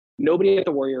nobody at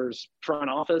the Warriors front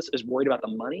office is worried about the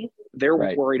money. They're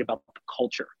worried about the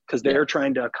culture because they're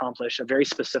trying to accomplish a very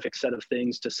specific set of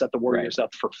things to set the Warriors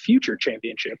up for future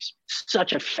championships.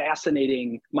 Such a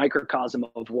fascinating microcosm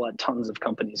of what tons of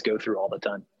companies go through all the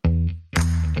time.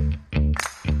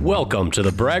 Welcome to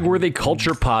the Bragworthy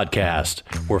Culture Podcast,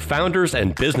 where founders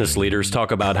and business leaders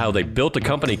talk about how they built a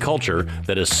company culture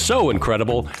that is so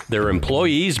incredible their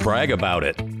employees brag about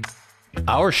it.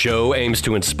 Our show aims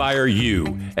to inspire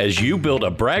you as you build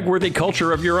a bragworthy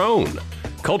culture of your own.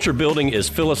 Culture building is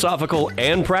philosophical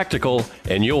and practical,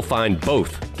 and you'll find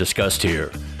both discussed here.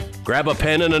 Grab a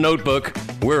pen and a notebook.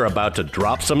 We're about to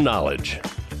drop some knowledge.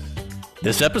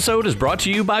 This episode is brought to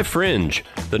you by Fringe,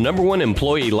 the #1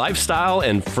 employee lifestyle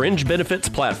and fringe benefits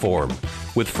platform.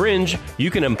 With Fringe, you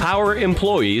can empower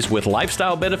employees with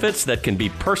lifestyle benefits that can be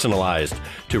personalized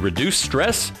to reduce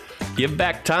stress, give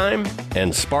back time,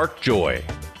 and spark joy.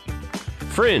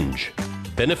 Fringe,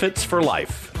 benefits for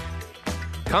life.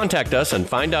 Contact us and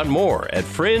find out more at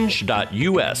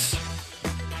fringe.us.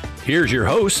 Here's your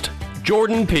host,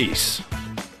 Jordan Peace.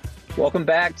 Welcome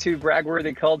back to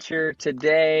Bragworthy Culture.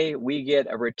 Today, we get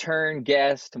a return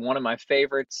guest, one of my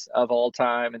favorites of all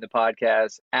time in the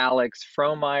podcast, Alex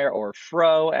Frommeyer, or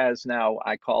Fro, as now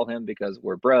I call him because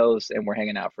we're bros and we're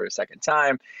hanging out for a second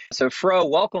time. So, Fro,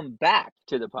 welcome back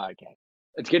to the podcast.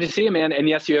 It's good to see you, man. And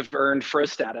yes, you have earned Fro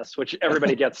status, which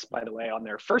everybody gets, by the way, on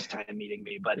their first time meeting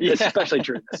me, but it's especially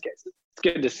true in this case. It's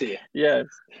good to see you. Yes.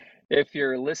 If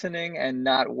you're listening and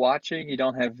not watching, you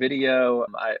don't have video,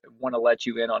 I want to let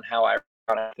you in on how I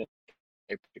run a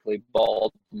particularly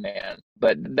bald man.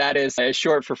 But that is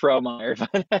short for Frommeyer,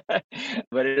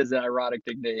 but it is an ironic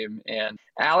nickname. And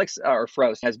Alex, or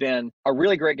Fro, has been a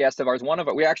really great guest of ours.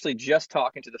 We're actually just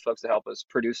talking to the folks that help us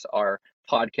produce our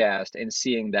podcast and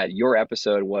seeing that your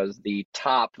episode was the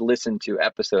top listened to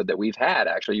episode that we've had,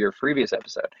 actually, your previous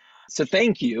episode. So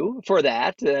thank you for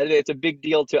that. It's a big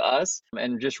deal to us,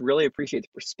 and just really appreciate the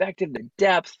perspective, the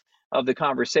depth of the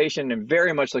conversation, and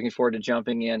very much looking forward to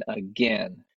jumping in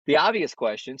again. The obvious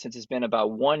question, since it's been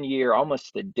about 1 year,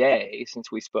 almost the day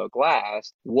since we spoke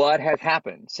last, what has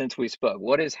happened since we spoke?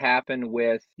 What has happened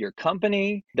with your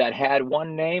company that had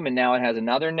one name and now it has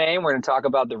another name? We're going to talk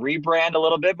about the rebrand a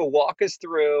little bit, but walk us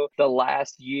through the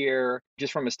last year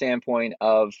just from a standpoint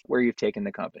of where you've taken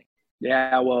the company.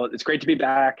 Yeah, well, it's great to be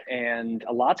back, and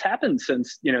a lot's happened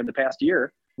since, the past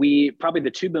year. Probably the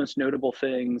two most notable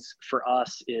things for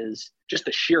us is just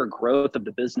the sheer growth of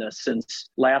the business.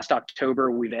 Since last October,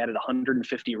 we've added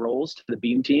 150 roles to the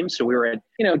Beam team. So we were at,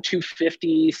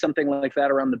 250, something like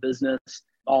that around the business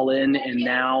all in, and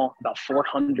now about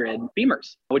 400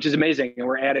 Beamers, which is amazing. And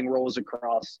we're adding roles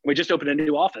across. We just opened a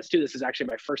new office too. This is actually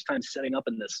my first time setting up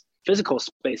in this physical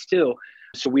space too.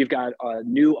 So we've got a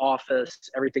new office,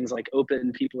 everything's like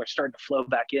open, people are starting to flow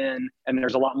back in, and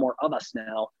there's a lot more of us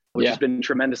now, which has been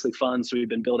tremendously fun. So we've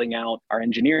been building out our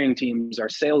engineering teams, our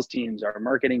sales teams, our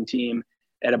marketing team,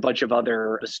 and a bunch of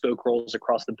other bespoke roles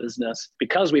across the business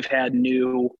because we've had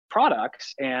new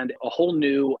products and a whole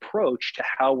new approach to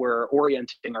how we're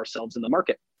orienting ourselves in the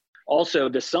market. Also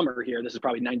this summer here, this is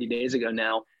probably 90 days ago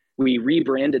now, we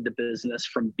rebranded the business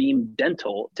from Beam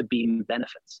Dental to Beam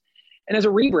Benefits. And as a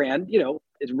rebrand,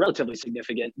 it's relatively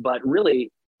significant, but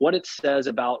really what it says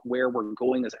about where we're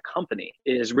going as a company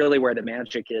is really where the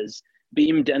magic is.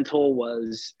 Beam Dental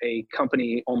was a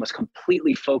company almost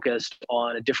completely focused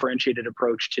on a differentiated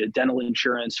approach to dental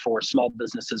insurance for small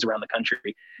businesses around the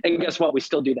country. And guess what? We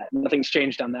still do that. Nothing's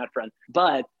changed on that front.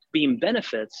 But Beam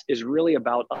Benefits is really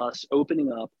about us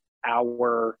opening up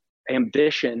our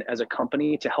ambition as a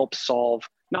company to help solve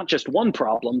not just one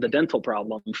problem, the dental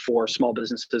problem for small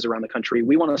businesses around the country.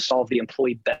 We want to solve the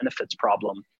employee benefits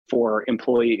problem for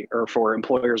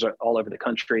employers all over the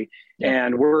country.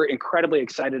 And we're incredibly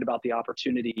excited about the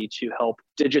opportunity to help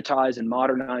digitize and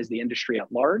modernize the industry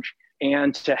at large,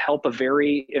 and to help a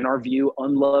very, in our view,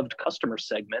 unloved customer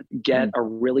segment get a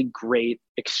really great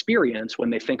experience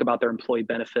when they think about their employee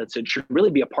benefits. It should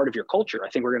really be a part of your culture. I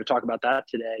think we're going to talk about that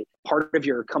today. Part of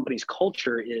your company's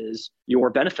culture is your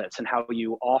benefits and how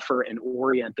you offer and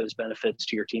orient those benefits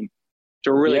to your team.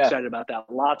 So we're really excited about that.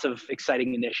 Lots of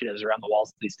exciting initiatives around the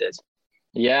walls these days.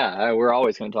 Yeah, we're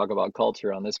always going to talk about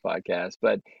culture on this podcast.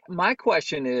 But my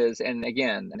question is, and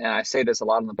again, and I say this a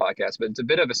lot on the podcast, but it's a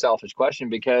bit of a selfish question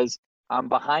because I'm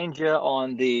behind you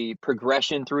on the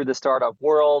progression through the startup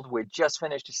world. We just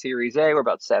finished a Series A. We're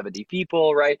about 70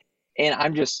 people, right? And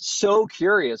I'm just so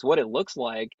curious what it looks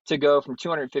like to go from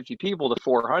 250 people to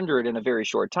 400 in a very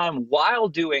short time while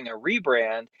doing a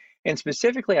rebrand. And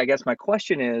specifically, I guess my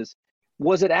question is,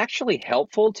 was it actually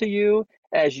helpful to you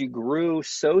as you grew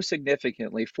so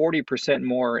significantly, 40%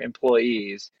 more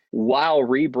employees while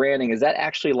rebranding, is that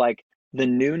actually like the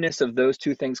newness of those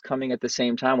two things coming at the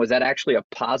same time? Was that actually a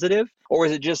positive, or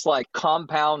is it just like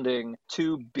compounding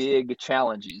two big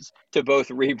challenges to both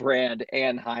rebrand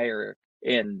and hire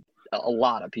in a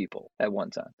lot of people at one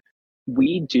time?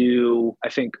 We do, I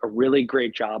think, a really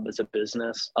great job as a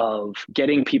business of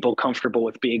getting people comfortable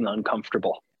with being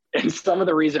uncomfortable. And some of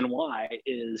the reason why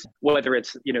is whether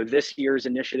it's, this year's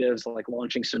initiatives like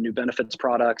launching some new benefits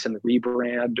products and the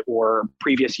rebrand, or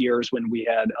previous years when we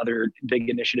had other big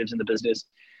initiatives in the business,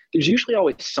 there's usually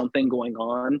always something going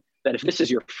on that if this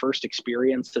is your first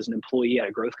experience as an employee at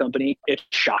a growth company, it's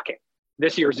shocking.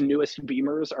 This year's newest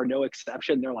Beamers are no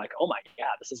exception. They're like, oh my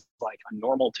God, this is like a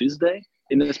normal Tuesday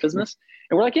in this business.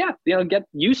 And we're like, yeah, get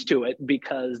used to it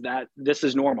because this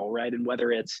is normal, right? And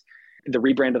whether it's the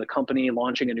rebrand of the company,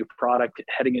 launching a new product,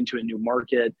 heading into a new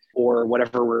market, or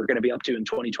whatever we're going to be up to in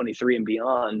 2023 and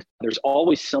beyond, there's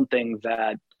always something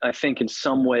that I think in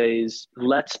some ways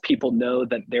lets people know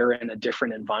that they're in a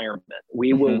different environment.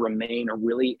 We will remain a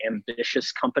really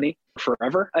ambitious company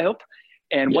forever, I hope.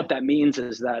 And what that means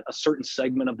is that a certain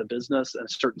segment of the business and a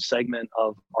certain segment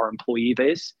of our employee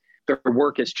base, their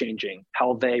work is changing.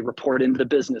 How they report into the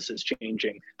business is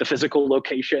changing. The physical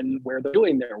location where they're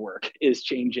doing their work is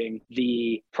changing.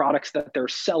 The products that they're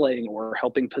selling or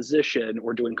helping position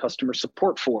or doing customer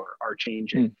support for are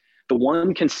changing. The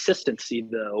one consistency,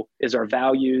 though, is our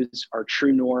values, our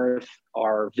true north,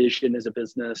 our vision as a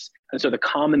business. And so the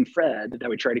common thread that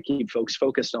we try to keep folks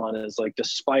focused on is like,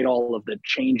 despite all of the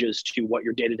changes to what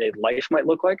your day-to-day life might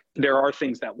look like, there are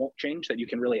things that won't change that you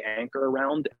can really anchor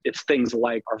around. It's things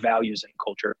like our values and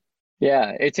culture.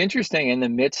 Yeah, it's interesting in the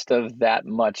midst of that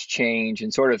much change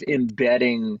and sort of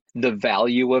embedding the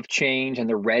value of change and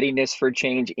the readiness for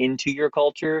change into your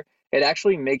culture. It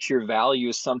actually makes your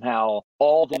values somehow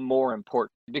all the more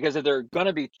important, because if there are going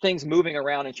to be things moving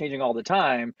around and changing all the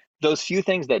time, those few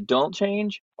things that don't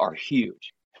change are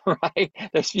huge, right?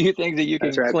 There's few things that you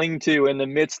can cling to in the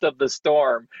midst of the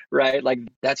storm, right? Like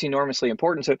that's enormously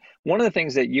important. So one of the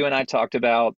things that you and I talked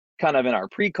about kind of in our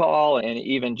pre-call and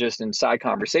even just in side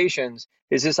conversations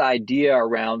is this idea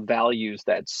around values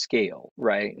that scale,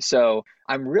 right? So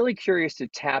I'm really curious to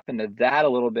tap into that a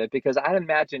little bit, because I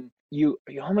imagine you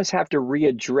almost have to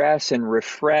readdress and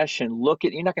refresh and look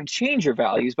at, you're not going to change your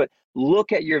values, but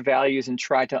look at your values and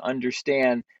try to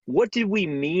understand, what did we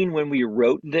mean when we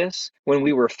wrote this when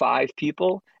we were 5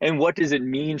 people? And what does it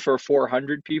mean for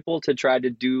 400 people to try to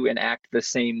do and act the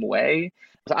same way?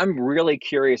 So I'm really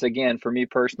curious, again, for me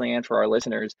personally and for our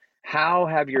listeners, how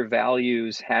have your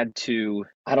values had to,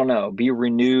 I don't know, be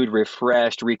renewed,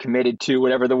 refreshed, recommitted to,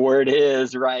 whatever the word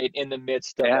is, right, in the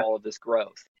midst of all of this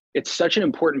growth? It's such an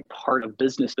important part of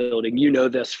business building. You know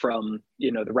this from,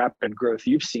 the rapid growth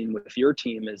you've seen with your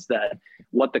team, is that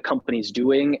what the company's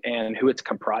doing and who it's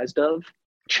comprised of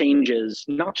changes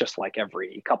not just like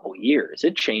every couple of years,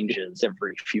 it changes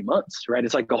every few months, right?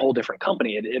 It's like a whole different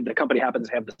company. The company happens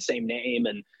to have the same name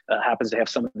and happens to have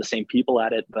some of the same people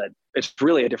at it, but it's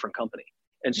really a different company.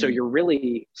 And so you're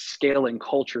really scaling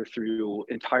culture through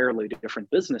entirely different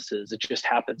businesses. It just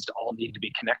happens to all need to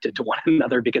be connected to one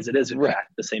another because it is in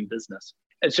fact the same business.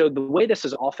 And so the way this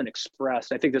is often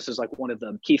expressed, I think this is like one of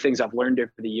the key things I've learned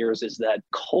over the years, is that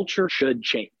culture should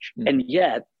change. And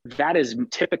yet that is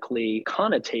typically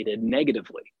connotated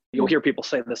negatively. You'll hear people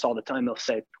say this all the time. They'll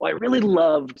say, well, I really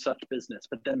loved such business,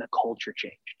 but then the culture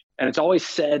changed. And it's always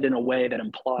said in a way that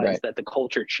implies that the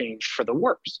culture changed for the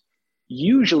worse.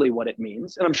 Usually what it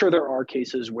means, and I'm sure there are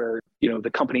cases where,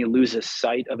 the company loses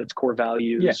sight of its core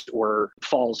values or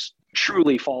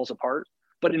truly falls apart.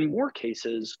 But in more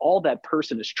cases, all that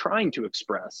person is trying to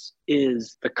express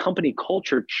is the company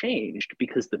culture changed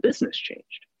because the business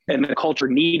changed and the culture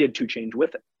needed to change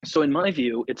with it. So in my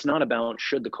view, it's not about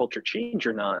should the culture change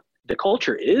or not. The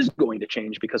culture is going to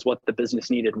change because what the business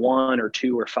needed 1 or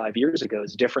 2 or 5 years ago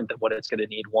is different than what it's going to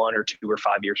need 1 or 2 or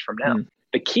 5 years from now.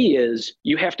 The key is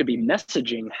you have to be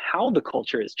messaging how the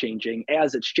culture is changing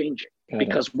as it's changing.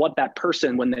 Because what that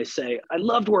person, when they say, I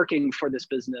loved working for this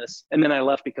business and then I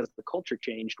left because the culture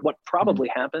changed, what probably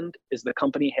happened is the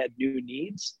company had new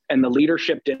needs and the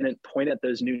leadership didn't point at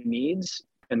those new needs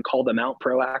and call them out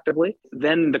proactively.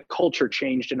 Then the culture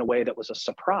changed in a way that was a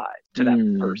surprise to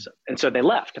that person. And so they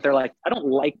left. They're like, I don't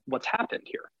like what's happened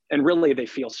here. And really they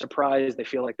feel surprised. They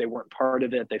feel like they weren't part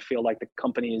of it. They feel like the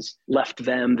company's left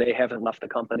them. They haven't left the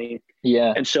company.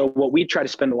 And so what we try to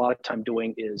spend a lot of time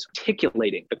doing is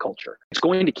articulating the culture. It's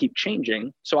going to keep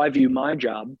changing. So I view my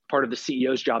job, part of the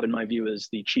CEO's job in my view, is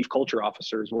the chief culture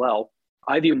officer as well,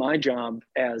 I view my job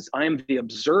as I'm the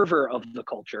observer of the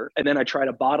culture, and then I try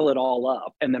to bottle it all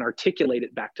up and then articulate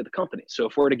it back to the company. So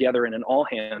if we're together in an all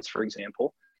hands, for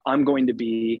example, I'm going to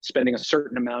be spending a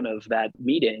certain amount of that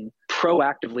meeting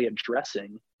proactively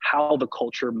addressing how the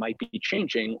culture might be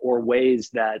changing, or ways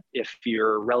that if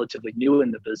you're relatively new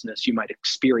in the business, you might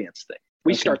experience things.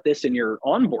 We start this in your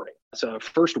onboarding. So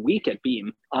first week at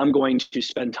Beam, I'm going to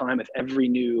spend time with every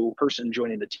new person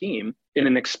joining the team in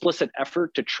an explicit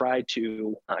effort to try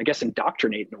to, I guess,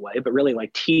 indoctrinate in a way, but really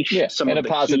like teach some of the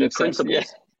key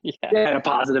principles. Yeah, in a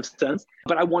positive sense.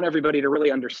 But I want everybody to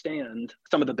really understand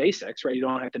some of the basics, right? You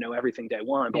don't have to know everything day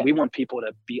one, but we want people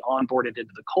to be onboarded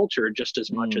into the culture just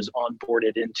as much as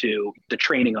onboarded into the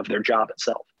training of their job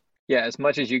itself. Yeah, as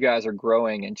much as you guys are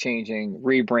growing and changing,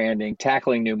 rebranding,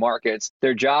 tackling new markets,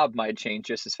 their job might change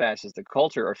just as fast as the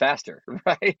culture, or faster,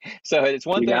 right? So it's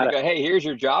one thing to go, hey, here's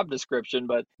your job description,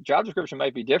 but job description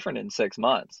might be different in 6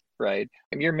 months, right?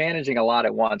 And you're managing a lot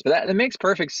at once, but that makes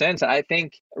perfect sense. I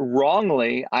think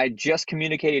wrongly, I just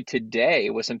communicated today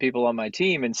with some people on my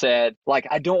team and said, like,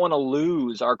 I don't want to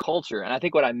lose our culture. And I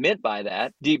think what I meant by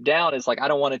that deep down is like, I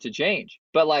don't want it to change,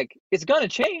 but like, it's going to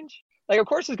change. Like, of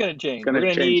course it's going to change. We're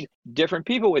going to need different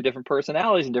people with different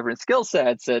personalities and different skill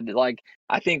sets. And like,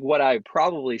 I think what I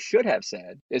probably should have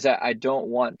said is that I don't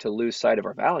want to lose sight of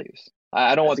our values.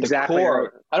 I don't want the core.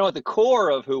 Right. I don't want the core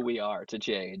of who we are to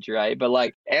change, right? But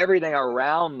like everything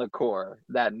around the core,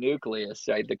 that nucleus,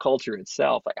 right? The culture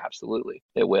itself, like absolutely,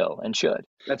 it will and should.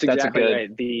 That's exactly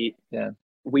right.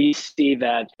 We see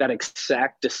that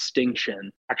exact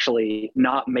distinction actually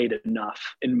not made enough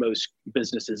in most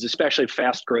businesses, especially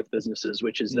fast growth businesses,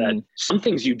 which is that some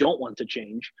things you don't want to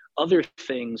change, other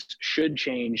things should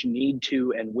change, need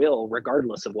to, and will,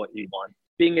 regardless of what you want.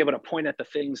 Being able to point at the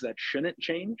things that shouldn't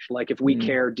change, like if we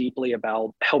care deeply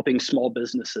about helping small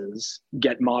businesses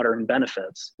get modern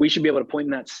benefits, we should be able to point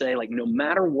in that and say, like, no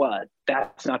matter what,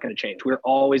 that's not going to change. We're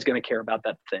always going to care about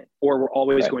that thing, or we're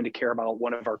always going to care about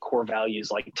one of our core values,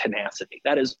 like tenacity.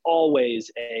 That is always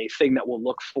a thing that we'll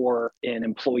look for in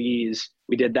employees.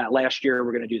 We did that last year.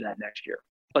 We're going to do that next year.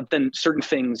 But then certain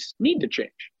things need to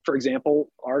change. For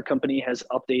example, our company has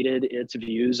updated its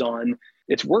views on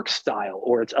its work style,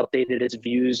 or it's updated its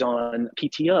views on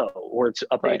PTO, or it's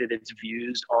updated its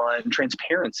views on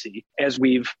transparency as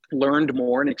we've learned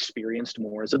more and experienced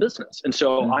more as a business. And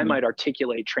so I might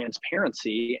articulate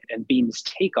transparency and Beam's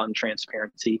take on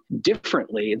transparency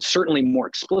differently, and certainly more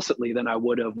explicitly than I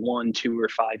would have 1, 2, or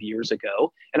 5 years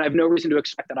ago. And I have no reason to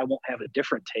expect that I won't have a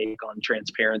different take on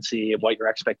transparency of what your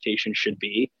expectations should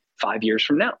be 5 years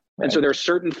from now. And so there are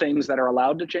certain things that are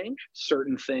allowed to change,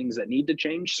 certain things that need to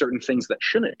change, certain things that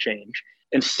shouldn't change.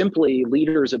 And simply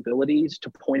leaders' abilities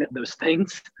to point at those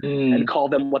things and call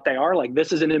them what they are, like,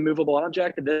 this is an immovable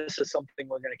object, and this is something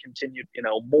we're going to continue,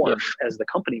 morph as the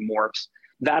company morphs.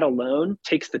 That alone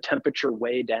takes the temperature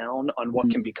way down on what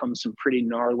can become some pretty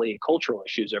gnarly cultural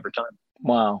issues over time.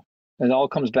 Wow. It all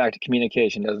comes back to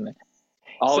communication, doesn't it?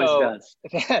 Always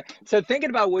does. So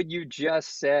thinking about what you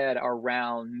just said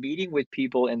around meeting with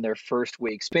people in their first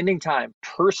week, spending time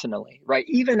personally, right?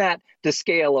 Even at the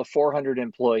scale of 400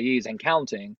 employees and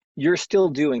counting, you're still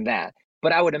doing that.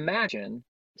 But I would imagine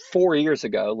 4 years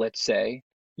ago, let's say,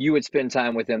 you would spend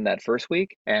time with them that first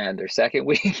week and their second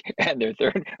week and their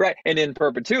third, right? And in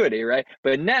perpetuity, right?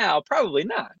 But now, probably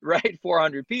not, right?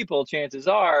 400 people, chances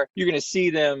are you're going to see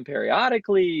them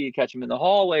periodically, you catch them in the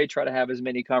hallway, try to have as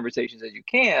many conversations as you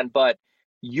can, but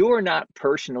you're not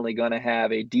personally going to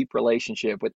have a deep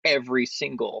relationship with every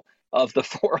single of the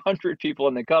 400 people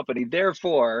in the company.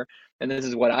 Therefore, and this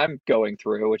is what I'm going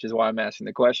through, which is why I'm asking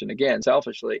the question again,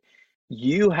 selfishly,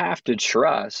 you have to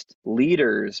trust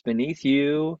leaders beneath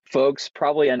you, folks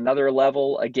probably another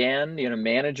level again,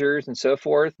 managers and so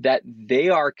forth, that they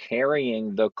are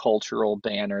carrying the cultural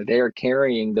banner. They're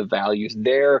carrying the values.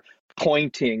 They're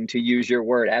pointing, to use your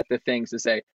word, at the things to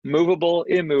say, movable,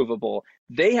 immovable.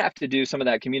 They have to do some of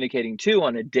that communicating too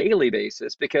on a daily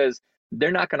basis, because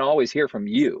they're not going to always hear from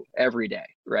you every day,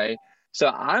 right? So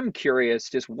I'm curious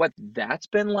just what that's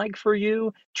been like for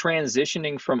you,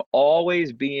 transitioning from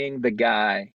always being the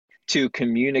guy to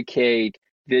communicate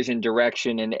vision,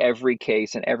 direction in every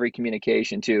case and every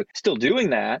communication, to still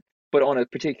doing that, but on a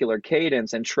particular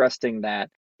cadence and trusting that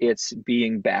it's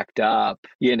being backed up,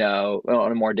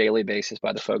 on a more daily basis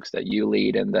by the folks that you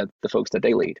lead and the folks that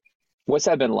they lead. What's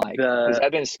that been like? Has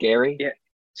that been scary? Yeah,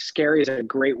 scary is a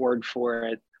great word for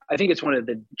it. I think it's one of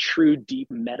the true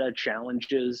deep meta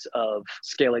challenges of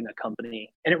scaling a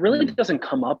company. And it really doesn't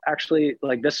come up, actually,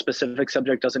 like this specific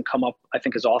subject doesn't come up, I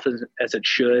think, as often as it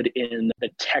should in the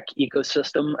tech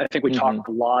ecosystem. I think we talk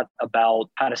a lot about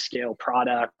how to scale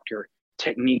product or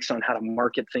techniques on how to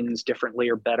market things differently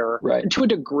or better. Right. And to a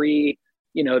degree,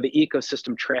 the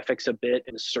ecosystem traffics a bit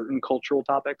in certain cultural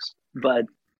topics, but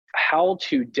how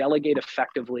to delegate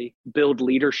effectively, build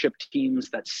leadership teams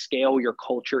that scale your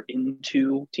culture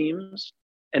into teams,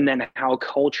 and then how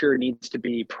culture needs to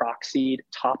be proxied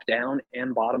top down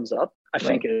and bottoms up, I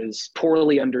think is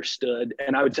poorly understood.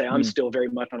 And I would say I'm still very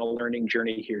much on a learning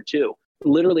journey here too.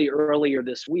 Literally earlier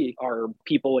this week, our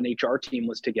people and HR team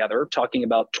was together talking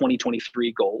about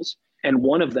 2023 goals. And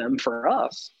one of them for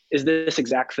us is this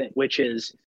exact thing, which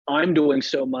is I'm doing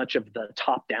so much of the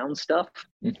top-down stuff,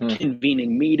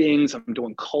 convening meetings. I'm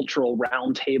doing cultural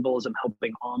roundtables. I'm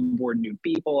helping onboard new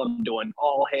people. I'm doing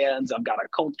all hands. I've got a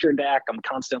culture deck. I'm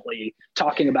constantly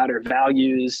talking about our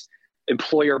values,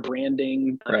 employer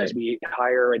branding as we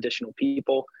hire additional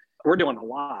people. We're doing a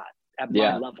lot at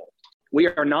my level. We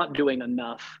are not doing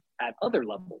enough at other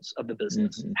levels of the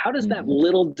business. How does that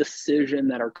little decision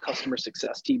that our customer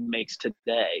success team makes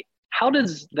today, how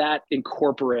does that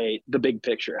incorporate the big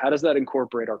picture? How does that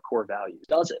incorporate our core values?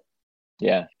 Does it?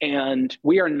 Yeah. And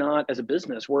we are not, as a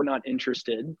business, we're not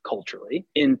interested culturally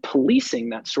in policing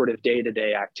that sort of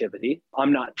day-to-day activity.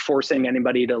 I'm not forcing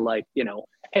anybody to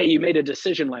hey, you made a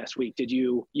decision last week. Did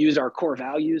you use our core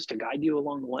values to guide you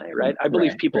along the way, right? I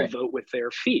believe people vote with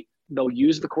their feet. They'll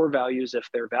use the core values if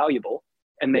they're valuable,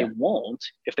 and they won't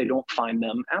if they don't find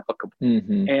them applicable.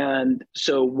 And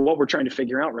so what we're trying to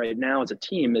figure out right now as a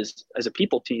team as a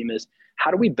people team is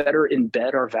how do we better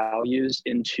embed our values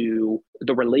into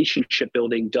the relationship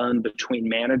building done between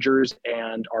managers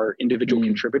and our individual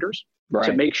contributors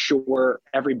to make sure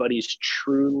everybody's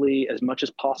truly, as much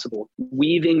as possible,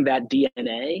 weaving that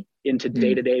DNA into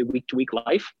day-to-day, week-to-week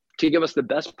life to give us the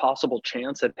best possible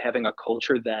chance at having a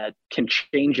culture that can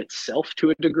change itself to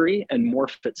a degree and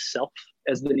morph itself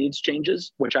as the needs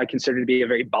changes, which I consider to be a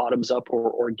very bottoms up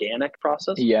or organic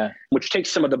process. Yeah. Which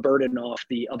takes some of the burden off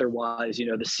the otherwise, the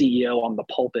CEO on the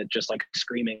pulpit just like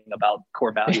screaming about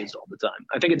core values all the time.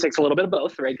 I think it takes a little bit of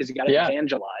both, right? Because you got to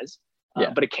evangelize.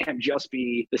 But it can't just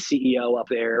be the CEO up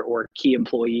there or key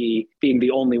employee being the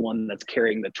only one that's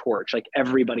carrying the torch. Like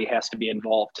everybody has to be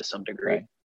involved to some degree. Right.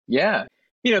 Yeah.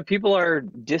 People are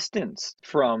distanced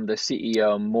from the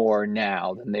CEO more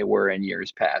now than they were in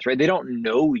years past, right? They don't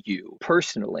know you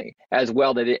personally as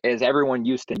well as everyone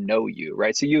used to know you,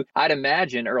 right? So I'd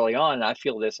imagine early on, and I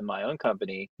feel this in my own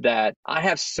company, that I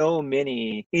have so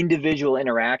many individual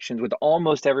interactions with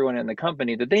almost everyone in the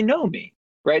company that they know me,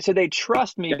 right? So they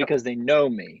trust me because they know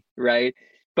me, right?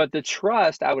 But the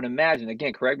trust, I would imagine,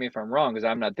 again, correct me if I'm wrong because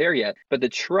I'm not there yet, but the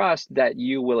trust that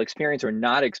you will experience or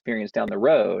not experience down the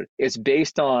road is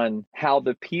based on how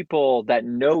the people that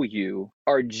know you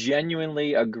are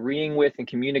genuinely agreeing with and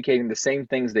communicating the same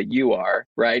things that you are,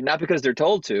 right? Not because they're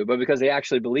told to, but because they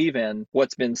actually believe in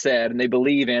what's been said and they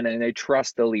believe in and they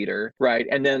trust the leader, right?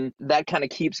 And then that kind of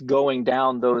keeps going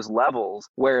down those levels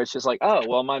where it's just like, oh,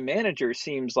 well, my manager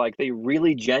seems like they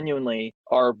really genuinely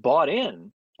are bought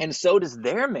in. And so does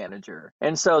their manager.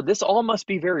 And so this all must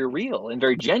be very real and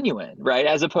very genuine, right?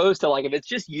 As opposed to like, if it's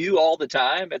just you all the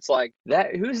time, it's like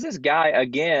that, who's this guy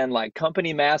again, like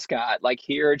company mascot, like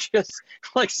here, just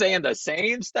like saying the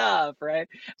same stuff, right?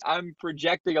 I'm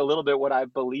projecting a little bit what I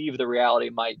believe the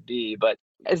reality might be, but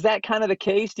is that kind of the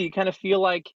case? Do you kind of feel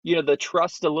like, the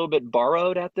trust a little bit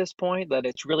borrowed at this point, that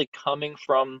it's really coming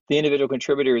from the individual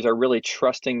contributors are really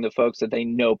trusting the folks that they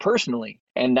know personally,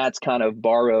 and that's kind of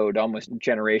borrowed almost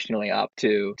generationally up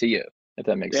to you, if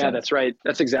that makes sense? Yeah, that's right.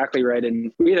 That's exactly right.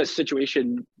 And we had a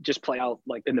situation just play out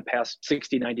like in the past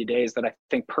 60, 90 days that I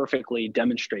think perfectly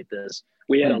demonstrate this.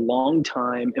 We had a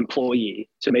long-time employee,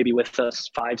 so maybe with us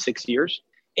 5-6 years,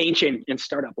 ancient in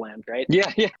startup land, right?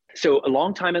 Yeah. So a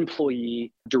longtime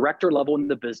employee, director level in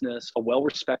the business, a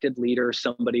well-respected leader,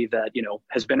 somebody that,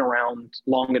 has been around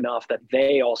long enough that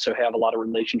they also have a lot of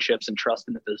relationships and trust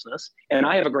in the business. And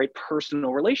I have a great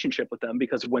personal relationship with them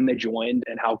because of when they joined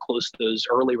and how close those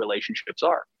early relationships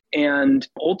are. And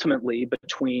ultimately,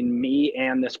 between me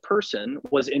and this person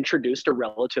was introduced a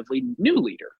relatively new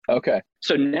leader. Okay.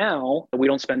 So now we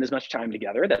don't spend as much time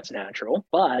together. That's natural.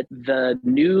 But the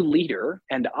new leader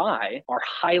and I are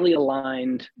highly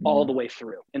aligned all the way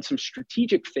through. And some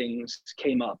strategic things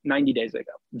came up 90 days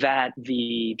ago that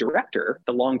the director,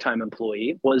 the longtime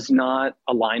employee, was not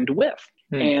aligned with.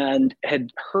 And had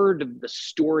heard the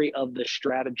story of the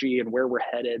strategy and where we're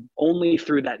headed only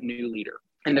through that new leader.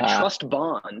 And the trust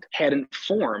bond hadn't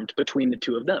formed between the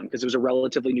two of them because it was a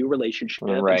relatively new relationship.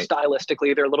 Right. And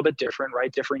stylistically, they're a little bit different,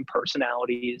 right? Differing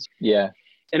personalities. Yeah.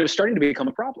 And it was starting to become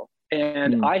a problem.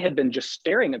 And I had been just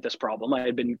staring at this problem. I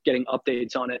had been getting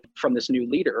updates on it from this new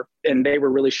leader, and they were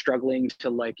really struggling to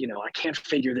like, I can't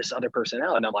figure this other person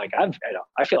out. And I'm like,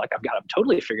 I feel like I've got them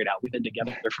totally figured out. We've been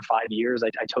together for 5 years. I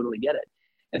totally get it.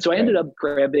 And so I ended up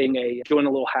doing a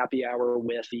little happy hour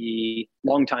with the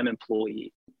longtime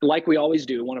employee. Like we always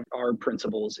do, one of our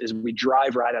principles is we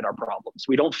drive right at our problems.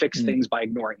 We don't fix things by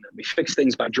ignoring them. We fix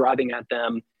things by driving at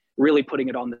them, really putting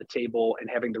it on the table and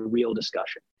having the real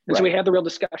discussion. And so we had the real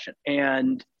discussion,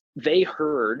 and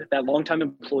that longtime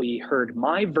employee heard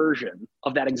my version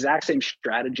of that exact same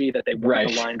strategy that they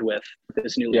weren't aligned with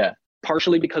this new leader,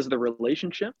 partially because of the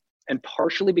relationship and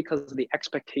partially because of the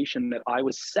expectation that I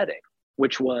was setting,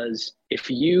 which was if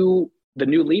the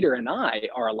new leader and I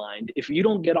are aligned, if you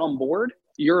don't get on board,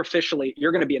 you're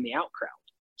going to be in the out crowd.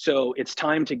 So it's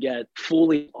time to get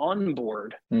fully on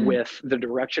board with the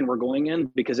direction we're going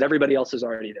in because everybody else is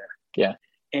already there. Yeah.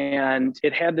 And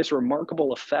it had this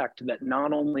remarkable effect that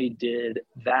not only did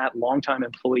that longtime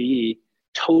employee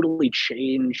totally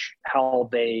change how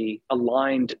they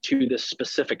aligned to this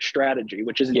specific strategy,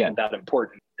 which isn't even that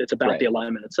important. It's about the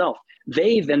alignment itself.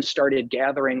 They then started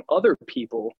gathering other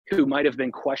people who might have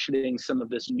been questioning some of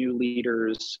this new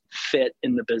leader's fit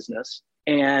in the business.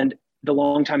 And the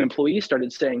longtime employee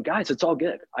started saying, guys, it's all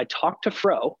good. I talked to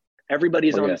Fro.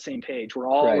 Everybody's on the same page. We're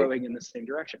all rowing in the same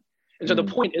direction. And so the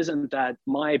point isn't that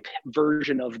my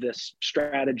version of this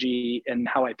strategy and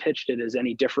how I pitched it is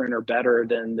any different or better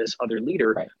than this other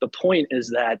leader. The point is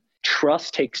that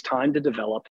trust takes time to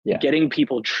develop. Getting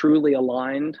people truly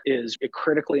aligned is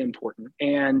critically important.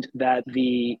 And that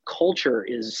the culture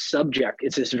is subject.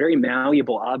 It's this very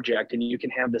malleable object, and you can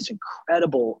have this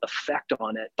incredible effect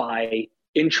on it by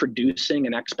introducing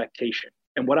an expectation.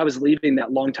 And what I was leaving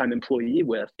that longtime employee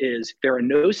with is there are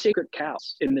no sacred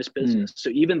cows in this business. So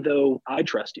even though I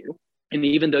trust you, and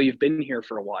even though you've been here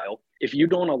for a while, if you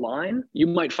don't align, you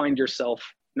might find yourself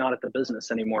not at the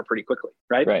business anymore pretty quickly,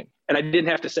 right? And I didn't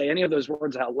have to say any of those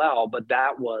words out loud, but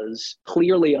that was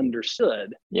clearly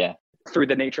understood through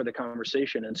the nature of the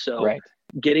conversation. And so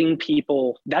getting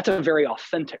people, that's a very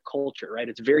authentic culture, right?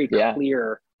 It's very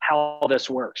clear how this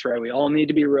works, right? We all need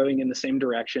to be rowing in the same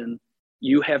direction.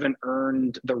 You haven't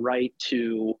earned the right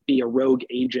to be a rogue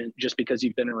agent just because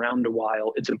you've been around a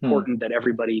while. It's important that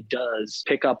everybody does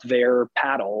pick up their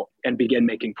paddle and begin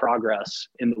making progress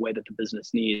in the way that the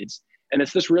business needs. And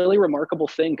it's this really remarkable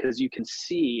thing because you can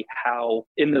see how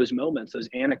in those moments, those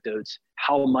anecdotes,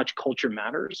 how much culture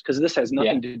matters. Because this has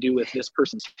nothing to do with this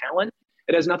person's talent.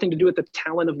 It has nothing to do with the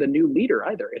talent of the new leader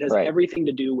either. It has everything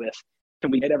to do with,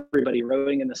 can we get everybody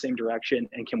rowing in the same direction?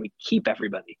 And can we keep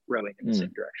everybody rowing in the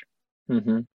same direction?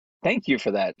 Thank you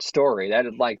for that story.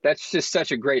 That's just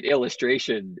such a great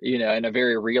illustration, and a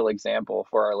very real example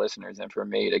for our listeners and for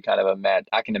me to kind of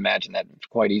I can imagine that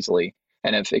quite easily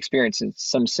and have experienced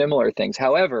some similar things.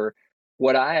 However,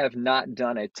 what I have not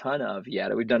done a ton of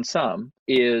yet, we've done some,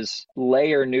 is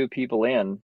layer new people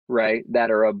in, right,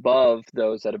 that are above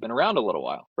those that have been around a little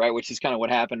while, right, which is kind of what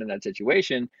happened in that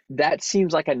situation. That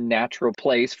seems like a natural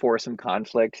place for some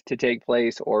conflict to take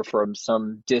place or from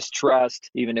some distrust,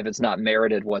 even if it's not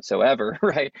merited whatsoever,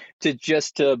 right,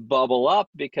 to bubble up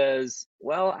because,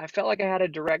 well, I felt like I had a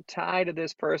direct tie to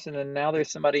this person and now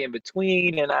there's somebody in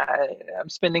between and I'm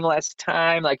spending less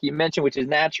time, like you mentioned, which is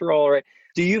natural, right?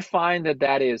 Do you find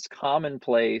that is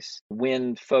commonplace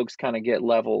when folks kind of get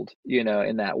leveled,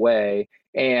 in that way?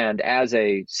 And as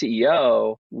a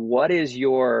CEO, what is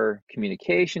your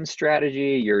communication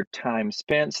strategy, your time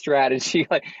spent strategy?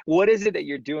 Like, what is it that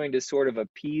you're doing to sort of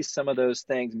appease some of those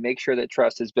things, make sure that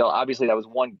trust is built? Obviously, that was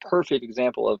one perfect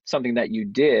example of something that you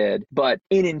did, but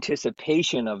in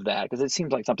anticipation of that, because it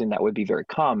seems like something that would be very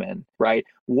common, right?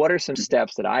 What are some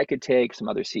steps that I could take, some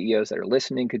other CEOs that are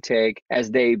listening could take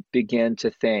as they begin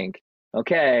to think,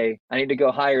 okay, I need to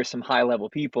go hire some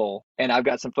high-level people, and I've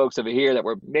got some folks over here that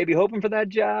were maybe hoping for that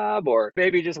job or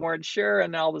maybe just weren't sure,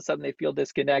 and all of a sudden they feel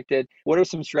disconnected. What are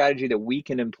some strategy that we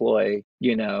can employ,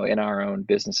 in our own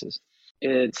businesses?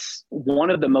 It's one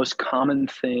of the most common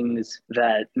things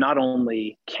that not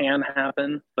only can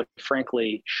happen, but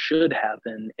frankly should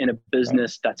happen in a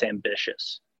business that's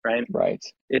ambitious, right? Right.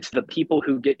 It's the people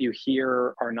who get you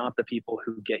here are not the people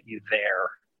who get you there.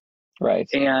 Right.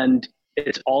 And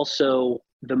it's also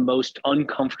the most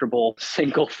uncomfortable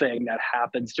single thing that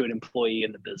happens to an employee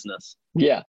in the business.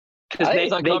 Yeah. I think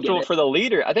it's uncomfortable for the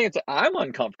leader. I think I'm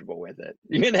uncomfortable with it,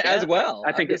 as well.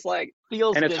 I think it's like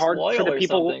feels and it's hard for the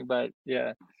people, but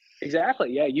yeah.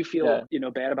 Exactly. Yeah. You Yeah.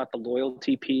 feel, bad about the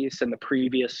loyalty piece and the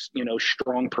previous,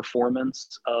 strong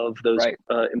performance of those Right.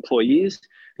 employees.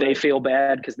 They Right. feel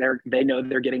bad because they know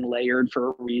they're getting layered for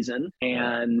a reason, Right.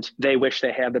 and they wish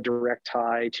they had the direct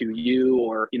tie to you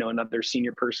or, another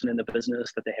senior person in the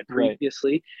business that they had Right.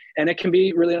 previously. And it can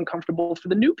be really uncomfortable for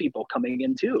the new people coming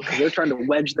in too, because they're trying to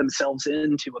wedge themselves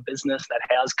into a business that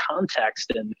has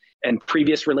context and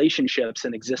previous relationships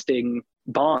and existing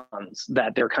bonds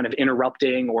that they're kind of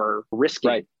interrupting or risking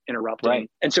Right. interrupting.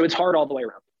 Right. And so it's hard all the way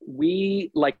around.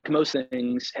 We, like most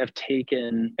things, have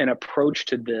taken an approach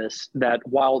to this that,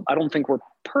 while I don't think we're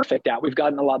perfect at, we've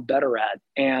gotten a lot better at.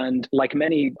 And like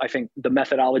many, I think the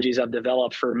methodologies I've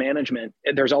developed for management,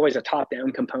 there's always a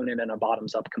top-down component and a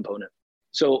bottoms-up component.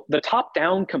 So the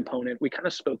top-down component we kind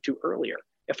of spoke to earlier.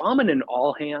 If I'm in an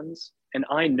all hands and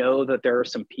I know that there are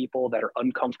some people that are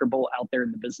uncomfortable out there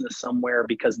in the business somewhere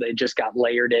because they just got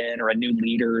layered in, or a new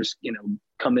leader's,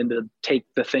 come in to take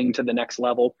the thing to the next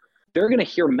level, they're going to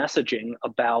hear messaging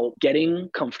about getting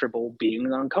comfortable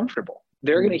being uncomfortable.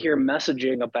 They're going to hear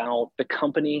messaging about the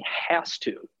company has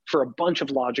to, for a bunch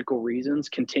of logical reasons,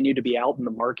 continue to be out in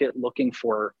the market looking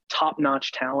for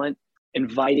top-notch talent,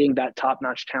 inviting that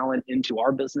top-notch talent into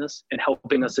our business and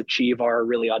helping us achieve our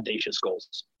really audacious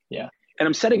goals. Yeah. And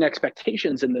I'm setting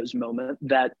expectations in those moments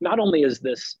that not only is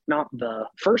this not the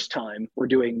first time we're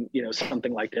doing,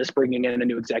 something like this, bringing in a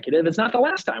new executive, it's not the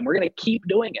last time. We're going to keep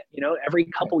doing it. Every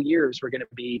couple years, we're going to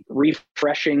be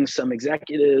refreshing some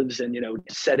executives and,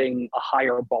 setting a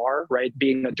higher bar, right?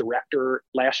 Being a director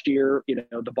last year,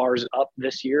 the bar's up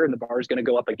this year and the bar is going to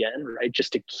go up again, right?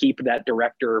 Just to keep that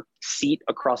director seat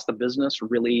across the business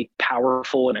really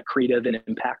powerful and accretive and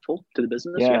impactful to the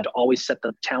business. Yeah. You have to always set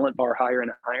the talent bar higher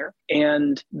and higher.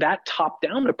 And that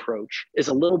top-down approach is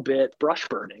a little bit brush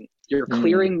burning. You're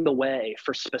clearing the way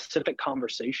for specific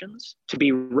conversations to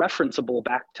be referenceable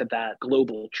back to that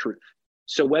global truth.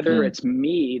 So whether it's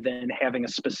me then having a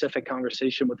specific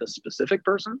conversation with a specific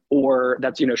person, or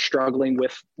that's, struggling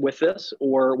with this,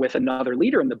 or with another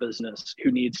leader in the business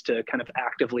who needs to kind of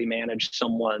actively manage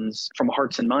someone's, from a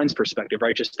hearts and minds perspective,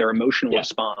 right? Just their emotional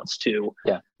response to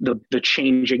the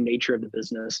changing nature of the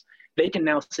business. They can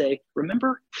now say,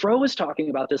 remember, Fro was talking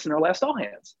about this in our last all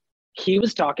hands. He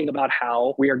was talking about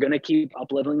how we are going to keep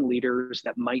up-leveling leaders.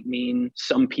 That might mean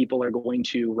some people are going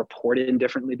to report in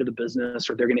differently to the business,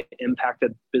 or they're going to impact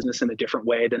the business in a different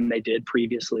way than they did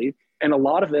previously. And a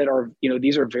lot of it are,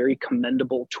 these are very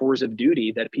commendable tours of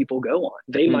duty that people go on.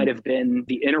 They might have been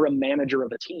the interim manager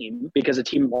of a team because a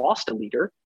team lost a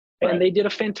leader, and they did a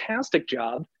fantastic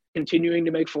job continuing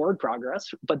to make forward progress.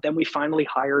 But then we finally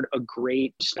hired a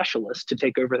great specialist to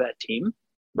take over that team.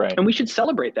 Right. And we should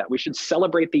celebrate that. We should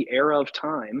celebrate the era of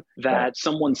time that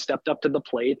someone stepped up to the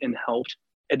plate and helped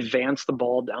advance the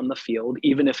ball down the field,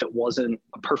 even if it wasn't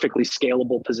a perfectly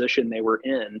scalable position they were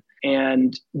in.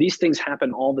 And these things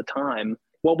happen all the time.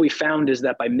 What we found is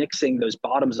that by mixing those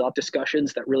bottoms-up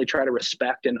discussions that really try to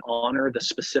respect and honor the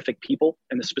specific people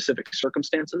and the specific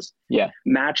circumstances,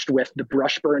 matched with the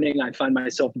brush burning I find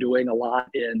myself doing a lot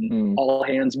in all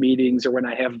hands meetings or when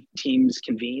I have teams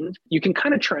convened, you can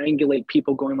kind of triangulate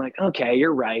people going like, okay,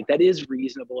 you're right. That is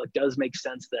reasonable. It does make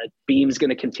sense that Beam's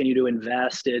going to continue to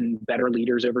invest in better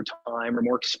leaders over time, or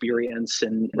more experience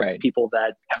and people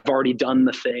that have already done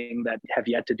the thing that have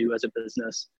yet to do as a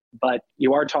business. But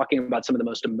you are talking about some of the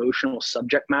most emotional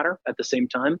subject matter at the same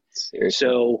time. Seriously.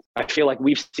 So I feel like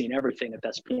we've seen everything at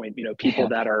this point, people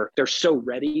that they're so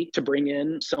ready to bring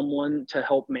in someone to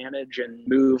help manage and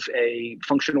move a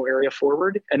functional area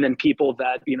forward. And then people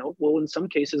that, will in some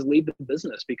cases leave the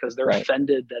business because they're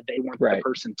offended that they weren't the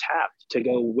person tapped to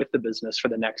go with the business for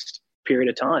the next period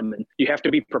of time. And you have to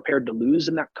be prepared to lose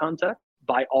in that context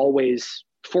by always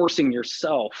forcing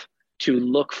yourself to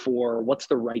look for what's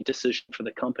the right decision for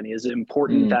the company. Is it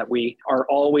important that we are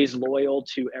always loyal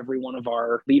to every one of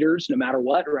our leaders, no matter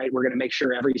what, right? We're going to make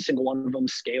sure every single one of them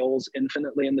scales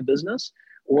infinitely in the business.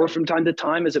 Or from time to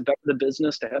time, is it better for the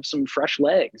business to have some fresh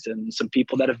legs and some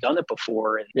people that have done it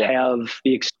before and have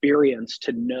the experience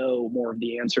to know more of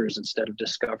the answers instead of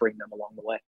discovering them along the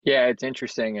way? Yeah, it's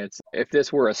interesting. It's if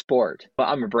this were a sport, well,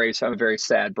 I'm a very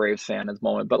sad Braves fan at the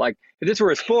moment, but like if this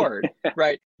were a sport,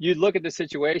 right, you'd look at the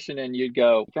situation and you'd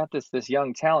go, you got this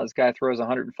young talent, this guy throws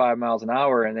 105 miles an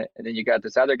hour, and then you got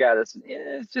this other guy that's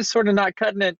it's just sort of not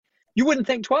cutting it. You wouldn't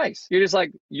think twice. You're just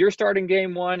like, you're starting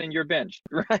game one and you're benched,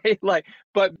 right? Like,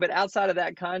 but outside of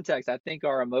that context, I think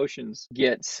our emotions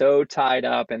get so tied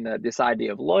up in this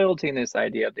idea of loyalty and this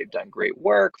idea of they've done great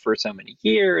work for so many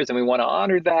years, and we want to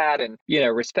honor that and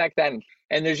respect that.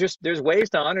 And there's ways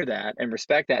to honor that and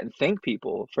respect that and thank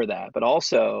people for that, but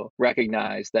also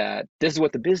recognize that this is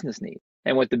what the business needs.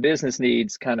 And what the business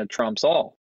needs kind of trumps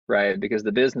all, right? Because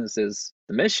the business is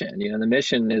the mission. The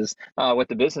mission is what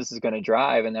the business is going to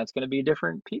drive, and that's going to be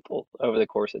different people over the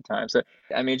course of time. So,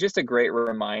 I mean, just a great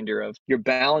reminder of you're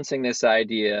balancing this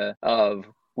idea of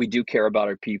we do care about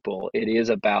our people. It is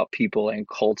about people and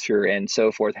culture and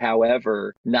so forth.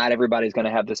 However, not everybody's going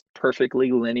to have this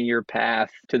perfectly linear path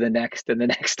to the next and the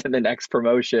next and the next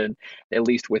promotion, at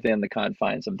least within the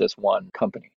confines of this one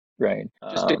company. Right.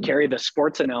 Just to carry the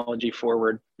sports analogy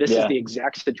forward, this is the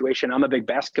exact situation. I'm a big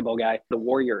basketball guy. The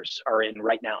Warriors are in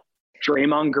right now.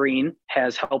 Draymond Green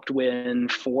has helped win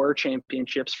 4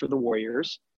 championships for the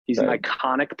Warriors. He's an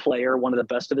iconic player, one of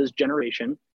the best of his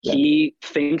generation. Yeah. He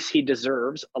thinks he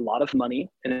deserves a lot of money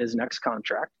in his next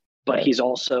contract, but he's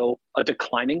also a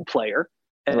declining player.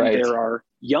 And there are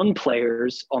young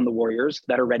players on the Warriors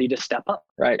that are ready to step up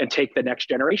and take the next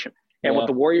generation. And what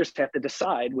the Warriors have to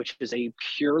decide, which is a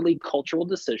purely cultural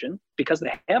decision, because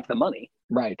they have the money.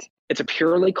 Right. It's a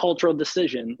purely cultural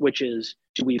decision, which is,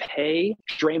 do we pay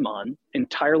Draymond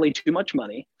entirely too much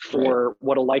money for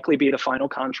what'll likely be the final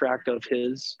contract of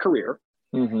his career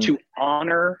to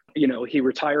honor, he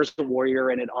retires the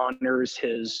Warrior and it honors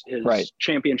his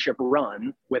championship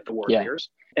run with the Warriors.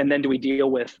 Yeah. And then do we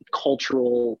deal with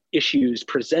cultural issues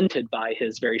presented by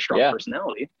his very strong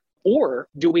personality? Or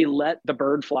do we let the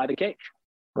bird fly the cage?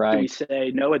 Right. Do we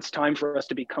say, no, it's time for us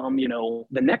to become,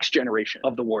 the next generation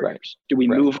of the Warriors? Right. Do we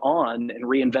move on and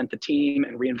reinvent the team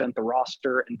and reinvent the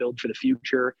roster and build for the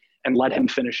future and let him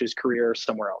finish his career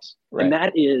somewhere else? Right. And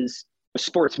that is,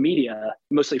 sports media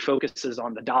mostly focuses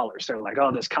on the dollars. They're like,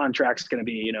 oh, this contract's going to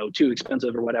be, too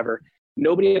expensive or whatever.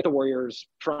 Nobody at the Warriors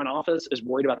front office is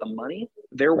worried about the money.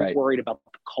 They're worried about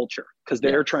the culture because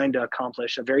they're trying to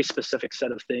accomplish a very specific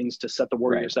set of things to set the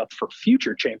Warriors up for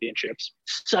future championships.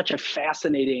 Such a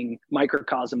fascinating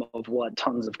microcosm of what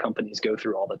tons of companies go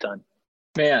through all the time.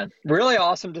 Man, really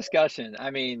awesome discussion.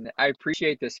 I mean, I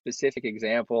appreciate the specific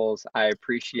examples. I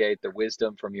appreciate the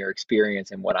wisdom from your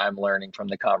experience and what I'm learning from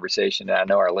the conversation. And I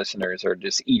know our listeners are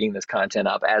just eating this content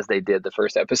up as they did the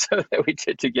first episode that we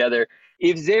did together.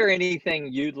 Is there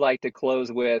anything you'd like to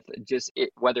close with,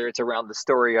 whether it's around the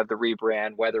story of the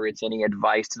rebrand, whether it's any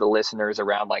advice to the listeners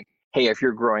around like, hey, if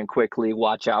you're growing quickly,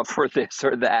 watch out for this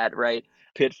or that, right?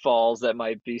 Pitfalls that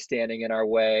might be standing in our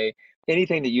way.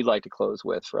 Anything that you'd like to close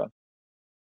with, Fro?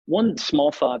 One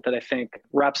small thought that I think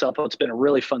wraps up what's been a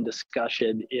really fun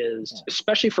discussion is,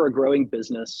 especially for a growing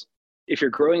business, if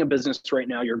you're growing a business right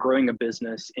now, you're growing a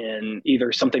business in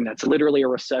either something that's literally a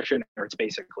recession or it's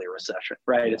basically a recession,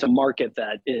 right? It's a market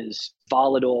that is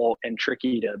volatile and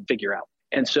tricky to figure out.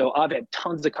 And so I've had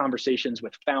tons of conversations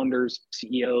with founders,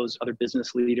 CEOs, other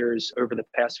business leaders over the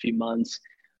past few months,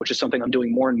 which is something I'm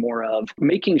doing more and more of,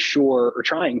 making sure or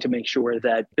trying to make sure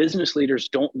that business leaders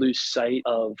don't lose sight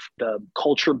of the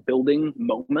culture building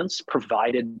moments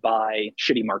provided by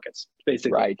shitty markets,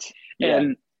 basically. Right. Yeah.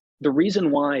 And the reason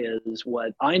why is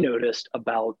what I noticed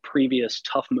about previous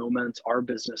tough moments our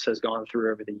business has gone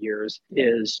through over the years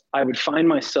is I would find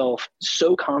myself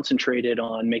so concentrated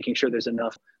on making sure there's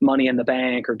enough money in the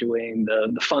bank or doing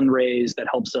the fundraise that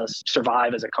helps us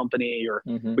survive as a company, or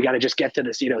we got to just get to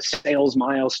this, sales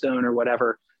milestone or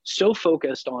whatever. So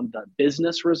focused on the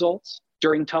business results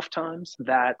during tough times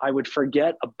that I would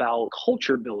forget about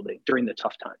culture building during the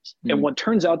tough times. And what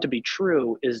turns out to be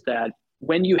true is that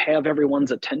when you have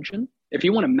everyone's attention, if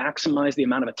you want to maximize the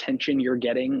amount of attention you're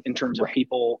getting in terms of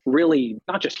people really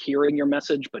not just hearing your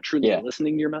message, but truly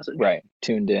listening to your message. Right.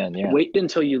 Tuned in. Yeah. Wait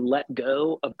until you let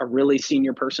go of a really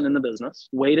senior person in the business.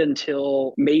 Wait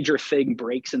until major thing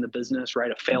breaks in the business, right?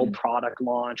 A failed product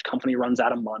launch, company runs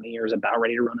out of money or is about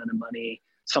ready to run out of money.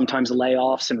 Sometimes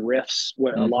layoffs and rifts,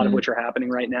 a lot of which are happening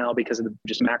right now because of the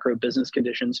just macro business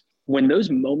conditions. When those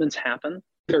moments happen,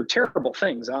 they're terrible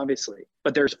things, obviously,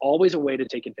 but there's always a way to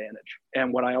take advantage.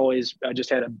 And I just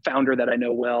had a founder that I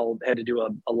know well, had to do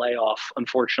a layoff,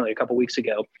 unfortunately, a couple of weeks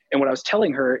ago. And what I was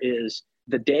telling her is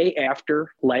the day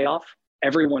after layoff,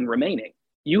 everyone remaining,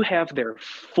 you have their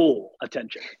full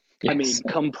attention. Yes. I mean,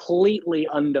 completely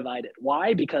undivided.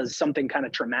 Why? Because something kind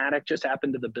of traumatic just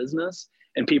happened to the business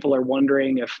and people are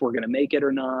wondering if we're going to make it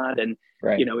or not. And,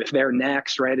 if they're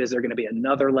next, right, is there going to be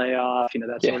another layoff,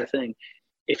 that sort of thing.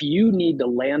 If you need to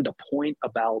land a point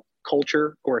about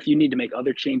culture, or if you need to make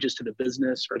other changes to the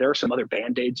business, or there are some other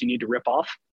Band-Aids you need to rip off,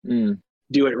 do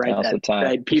it right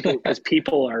then. Because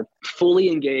people are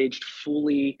fully engaged,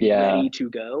 fully ready to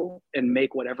go and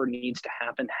make whatever needs to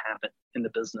happen in the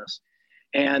business.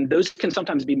 And those can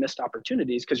sometimes be missed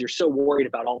opportunities because you're so worried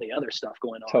about all the other stuff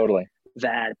going on. Totally.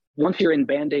 That once you're in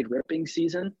Band-Aid ripping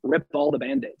season, rip all the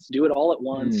Band-Aids. Do it all at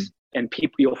once. And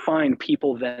you'll find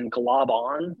people then glob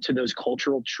on to those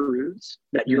cultural truths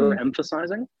that you're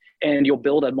emphasizing, and you'll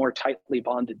build a more tightly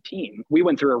bonded team. We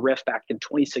went through a riff back in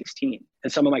 2016,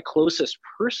 and some of my closest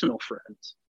personal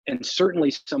friends, and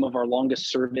certainly some of our longest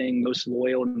serving, most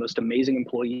loyal, and most amazing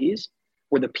employees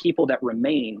were the people that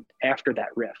remained after that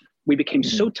riff. We became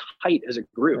so tight as a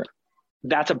group.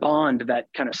 That's a bond that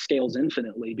kind of scales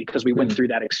infinitely because we went through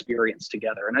that experience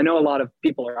together. And I know a lot of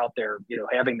people are out there,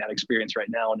 having that experience right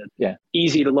now, and it's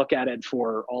easy to look at it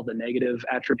for all the negative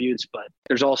attributes, but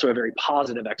there's also a very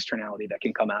positive externality that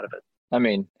can come out of it. I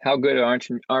mean, how good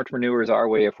entrepreneurs are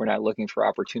we if we're not looking for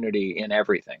opportunity in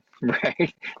everything,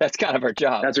 right? That's kind of our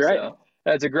job. That's right. So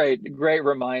that's a great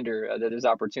reminder that there's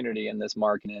opportunity in this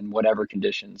market in whatever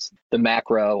conditions the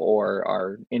macro or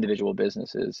our individual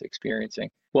business is experiencing.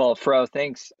 Well, Fro,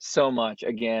 thanks so much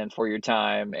again for your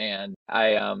time. And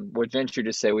I would venture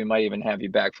to say we might even have you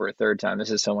back for a third time.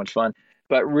 This is so much fun.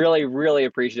 But really, really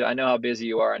appreciate it. I know how busy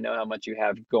you are. I know how much you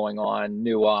have going on.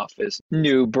 New office,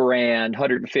 new brand,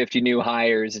 150 new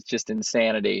hires. It's just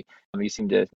insanity. You seem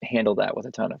to handle that with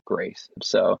a ton of grace.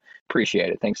 So appreciate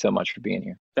it. Thanks so much for being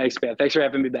here. Thanks, man. Thanks for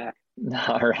having me back.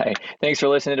 All right. Thanks for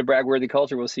listening to Bragworthy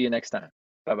Culture. We'll see you next time.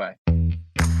 Bye-bye.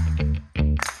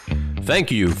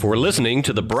 Thank you for listening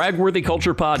to the Bragworthy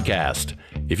Culture Podcast.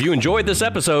 If you enjoyed this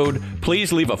episode,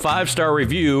 please leave a 5-star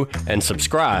review and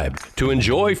subscribe to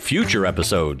enjoy future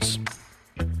episodes.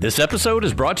 This episode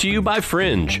is brought to you by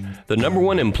Fringe, the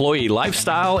 #1 employee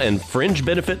lifestyle and fringe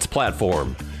benefits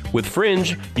platform. With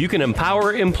Fringe, you can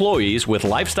empower employees with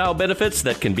lifestyle benefits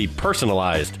that can be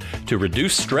personalized to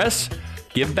reduce stress,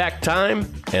 give back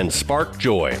time, and spark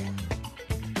joy.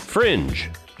 Fringe,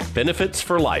 benefits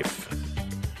for life.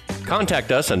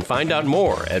 Contact us and find out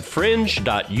more at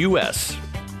fringe.us.